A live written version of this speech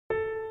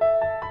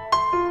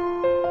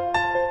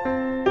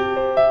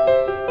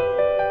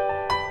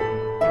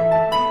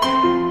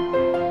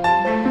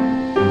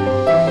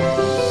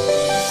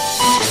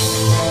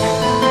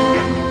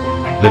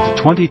The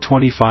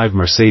 2025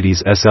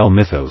 Mercedes SL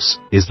Mythos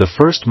is the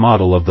first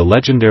model of the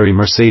legendary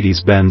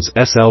Mercedes-Benz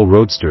SL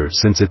Roadster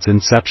since its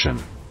inception.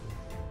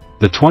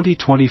 The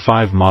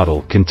 2025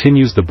 model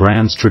continues the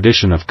brand's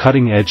tradition of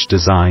cutting-edge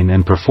design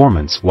and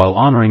performance while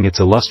honoring its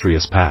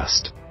illustrious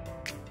past.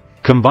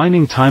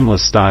 Combining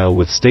timeless style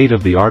with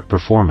state-of-the-art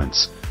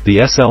performance,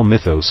 the SL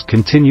Mythos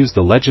continues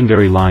the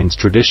legendary line's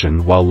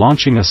tradition while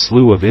launching a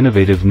slew of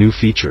innovative new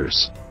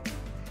features.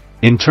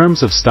 In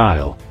terms of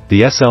style,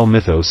 the SL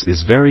Mythos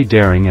is very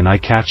daring and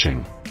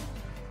eye-catching.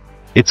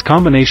 Its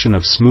combination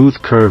of smooth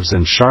curves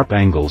and sharp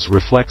angles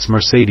reflects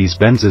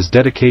Mercedes-Benz's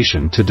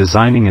dedication to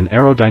designing an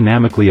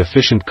aerodynamically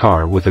efficient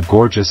car with a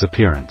gorgeous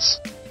appearance.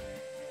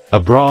 A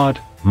broad,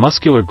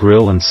 muscular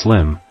grille and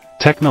slim,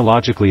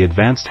 technologically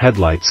advanced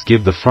headlights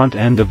give the front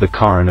end of the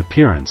car an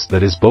appearance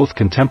that is both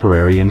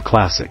contemporary and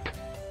classic.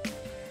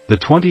 The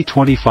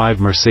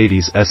 2025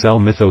 Mercedes SL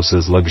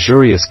Mythos's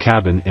luxurious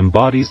cabin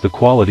embodies the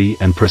quality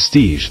and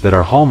prestige that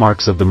are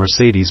hallmarks of the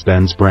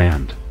Mercedes-Benz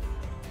brand.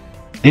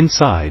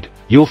 Inside,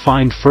 you'll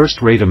find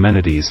first-rate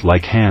amenities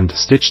like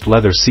hand-stitched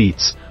leather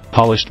seats,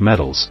 polished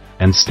metals,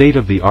 and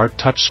state-of-the-art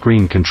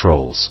touchscreen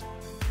controls.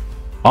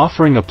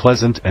 Offering a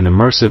pleasant and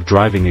immersive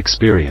driving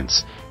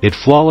experience, it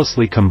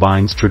flawlessly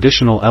combines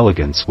traditional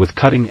elegance with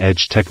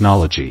cutting-edge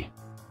technology.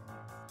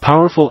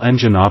 Powerful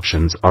engine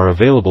options are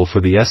available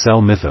for the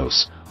SL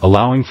Mythos,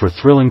 allowing for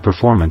thrilling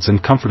performance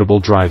and comfortable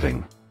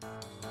driving.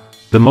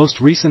 The most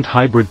recent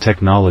hybrid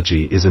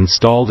technology is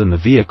installed in the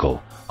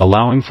vehicle,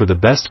 allowing for the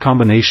best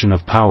combination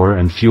of power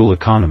and fuel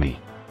economy.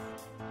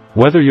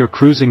 Whether you're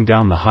cruising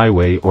down the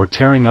highway or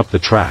tearing up the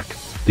track,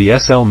 the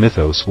SL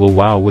Mythos will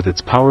wow with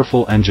its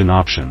powerful engine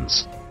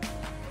options.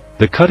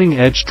 The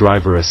cutting-edge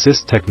driver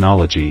assist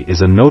technology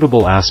is a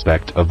notable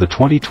aspect of the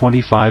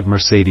 2025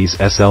 Mercedes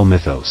SL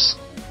Mythos.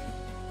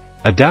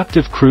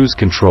 Adaptive cruise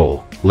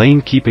control,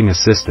 lane keeping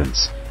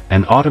assistance,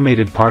 and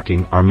automated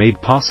parking are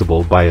made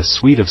possible by a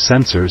suite of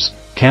sensors,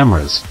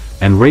 cameras,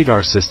 and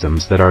radar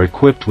systems that are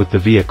equipped with the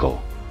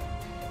vehicle.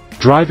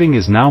 Driving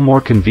is now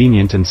more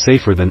convenient and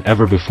safer than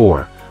ever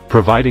before,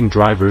 providing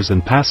drivers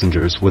and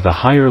passengers with a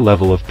higher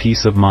level of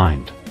peace of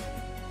mind.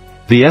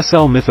 The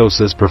SL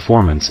Mythos's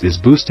performance is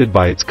boosted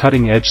by its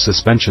cutting-edge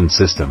suspension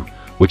system,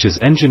 which is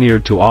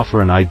engineered to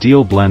offer an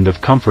ideal blend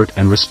of comfort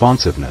and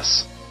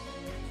responsiveness.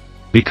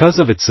 Because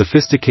of its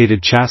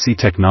sophisticated chassis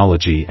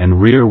technology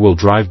and rear-wheel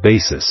drive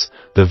basis,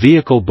 the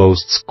vehicle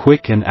boasts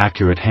quick and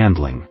accurate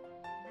handling.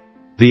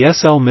 The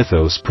SL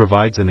Mythos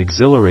provides an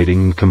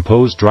exhilarating and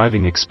composed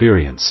driving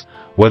experience,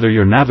 whether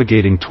you're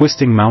navigating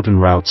twisting mountain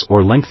routes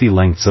or lengthy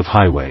lengths of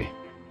highway.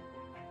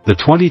 The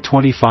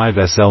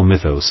 2025 SL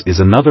Mythos is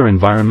another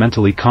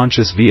environmentally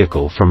conscious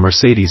vehicle from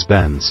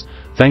Mercedes-Benz,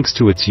 thanks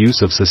to its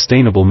use of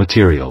sustainable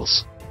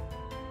materials.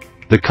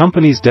 The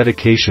company's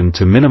dedication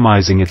to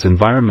minimizing its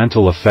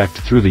environmental effect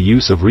through the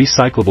use of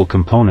recyclable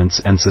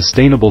components and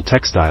sustainable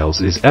textiles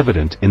is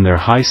evident in their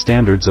high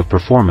standards of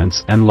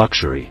performance and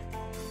luxury.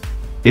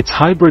 Its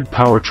hybrid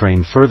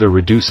powertrain further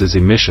reduces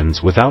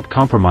emissions without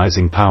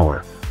compromising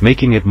power,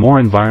 making it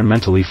more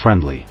environmentally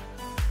friendly.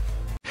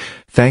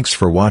 Thanks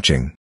for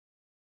watching.